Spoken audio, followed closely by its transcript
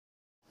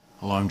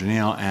Hello, I'm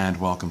Daniel, and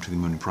welcome to the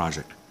Emunah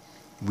Project.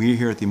 We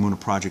here at the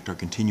Emunah Project are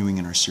continuing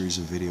in our series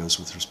of videos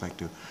with respect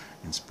to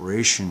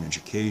inspiration,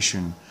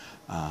 education,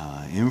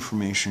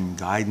 information,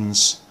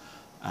 guidance,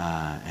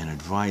 and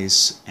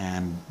advice,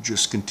 and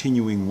just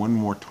continuing one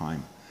more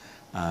time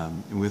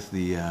with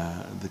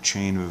the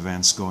chain of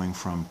events going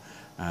from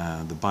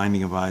the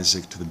binding of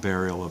Isaac to the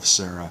burial of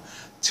Sarah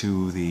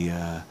to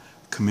the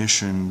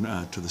commission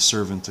to the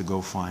servant to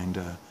go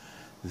find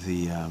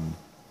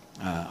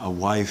a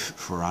wife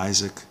for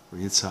Isaac, for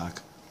Yitzhak.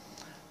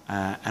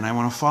 And I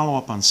want to follow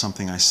up on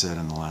something I said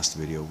in the last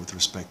video with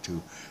respect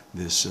to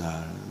this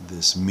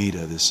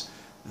Midah,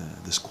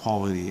 this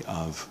quality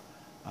of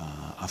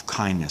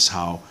kindness,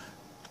 how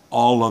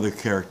all other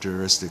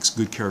characteristics,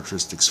 good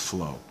characteristics,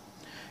 flow.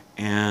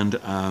 And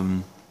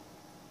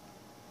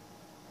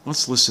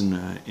let's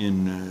listen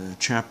in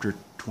chapter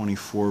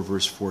 24,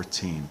 verse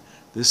 14.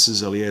 This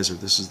is Eliezer,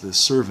 this is the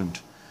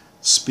servant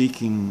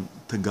speaking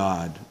to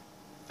God,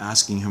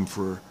 asking him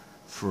for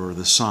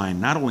the sign.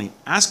 Not only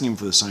asking him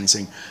for the sign, he's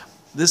saying,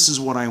 this is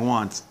what I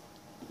want.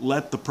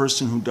 Let the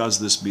person who does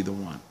this be the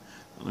one.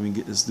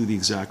 Let's do the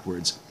exact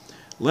words.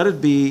 Let it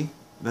be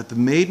that the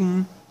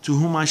maiden to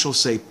whom I shall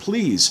say,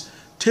 please,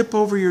 tip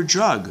over your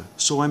jug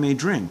so I may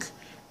drink,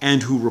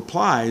 and who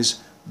replies,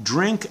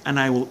 drink and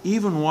I will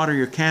even water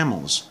your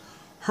camels,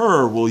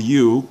 her will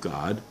you,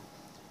 God,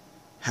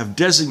 have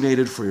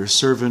designated for your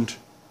servant,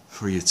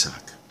 for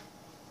Yitzhak.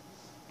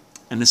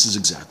 And this is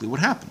exactly what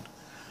happened.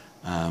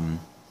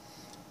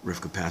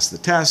 Rivka passed the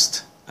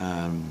test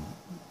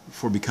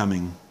for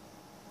becoming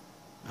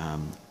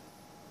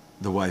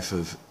the wife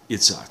of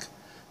Yitzhak.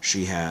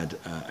 She had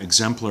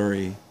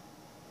exemplary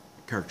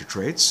character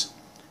traits,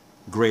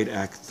 great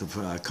act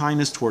of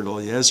kindness toward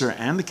Eliezer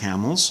and the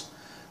camels,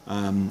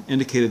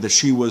 indicated that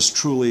she was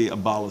truly a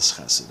Baalei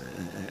Chesed.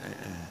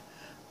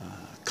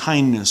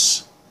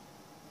 Kindness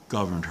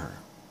governed her.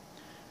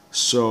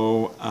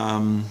 So,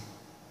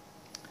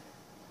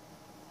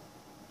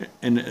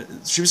 and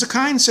she was a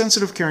kind,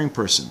 sensitive, caring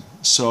person.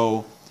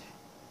 So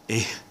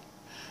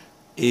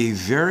a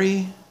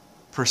very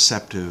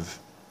perceptive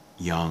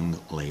young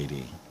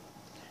lady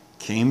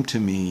came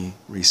to me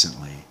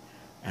recently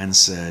and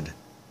said,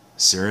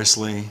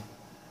 seriously,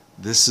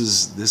 this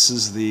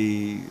is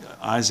the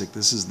Isaac,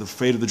 this is the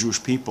fate of the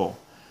Jewish people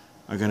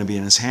are going to be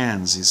in his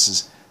hands. He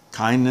says,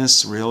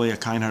 kindness, really, a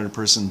kind-hearted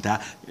person,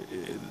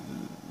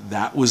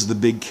 that was the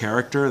big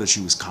character, that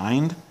she was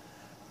kind?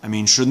 I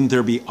mean, shouldn't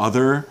there be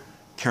other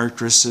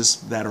characteristics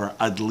that are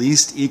at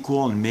least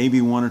equal and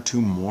maybe one or two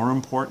more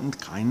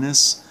important?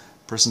 Kindness,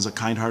 a person's a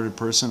kind-hearted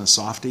person, a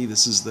softie,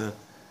 this is the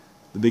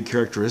big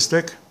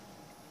characteristic.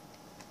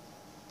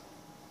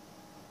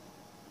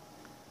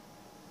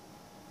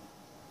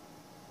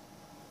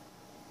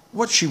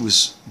 What she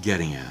was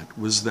getting at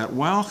was that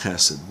while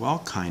chesed, while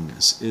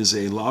kindness is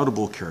a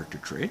laudable character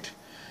trait,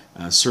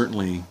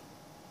 certainly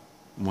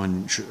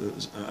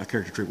a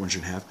character trait one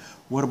should have,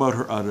 what about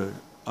her other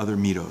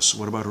Midos?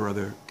 What about her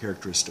other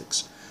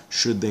characteristics?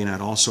 Should they not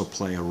also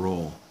play a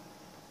role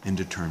in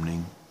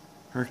determining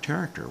her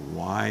character?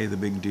 Why the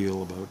big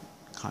deal about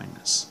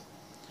kindness?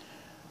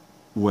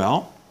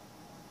 Well,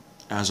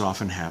 as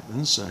often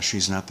happens,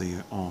 she's not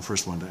the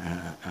first one to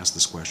ask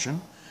this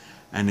question,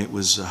 and it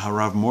was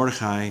Harav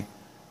Mordechai,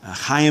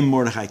 Chaim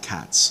Mordechai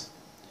Katz,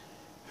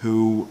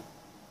 who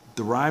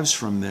derives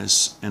from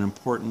this an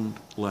important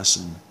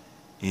lesson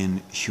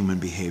in human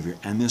behavior.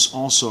 And this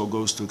also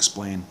goes to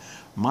explain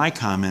my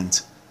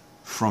comment,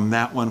 from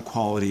that one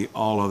quality,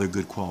 all other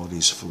good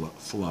qualities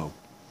flow.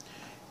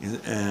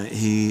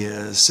 He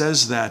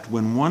says that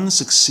when one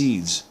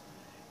succeeds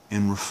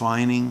in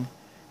refining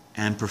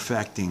and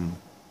perfecting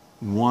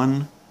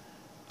one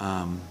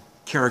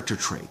character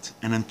trait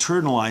and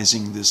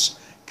internalizing this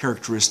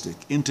characteristic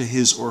into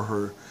his or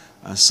her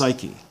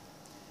psyche,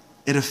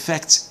 it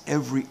affects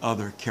every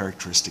other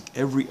characteristic,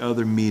 every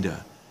other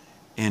midah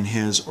in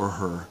his or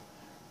her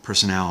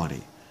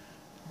personality.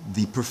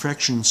 The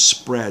perfection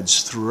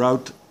spreads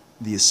throughout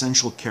the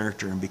essential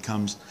character and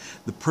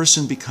the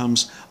person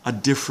becomes a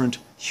different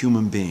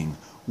human being.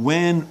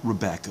 When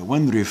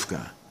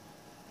Rivka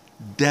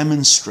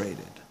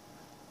demonstrated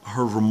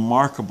her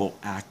remarkable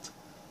act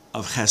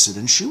of chesed,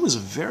 and she was a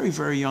very,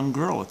 very young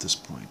girl at this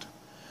point,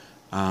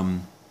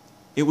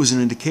 it was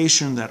an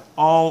indication that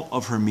all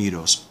of her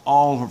midos,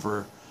 all of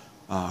her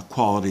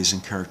qualities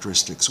and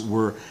characteristics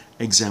were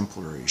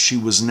exemplary. She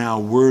was now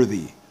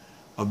worthy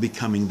of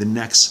becoming the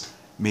next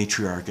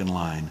matriarch in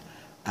line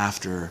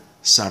after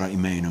Sarah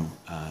Imenu,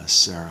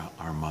 Sarah,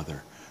 our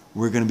mother.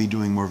 We're going to be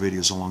doing more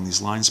videos along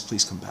these lines.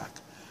 Please come back.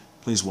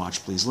 Please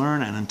watch, please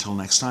learn. And until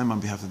next time,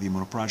 on behalf of the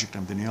Emunah Project,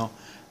 I'm Daniel,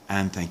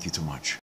 and thank you too much.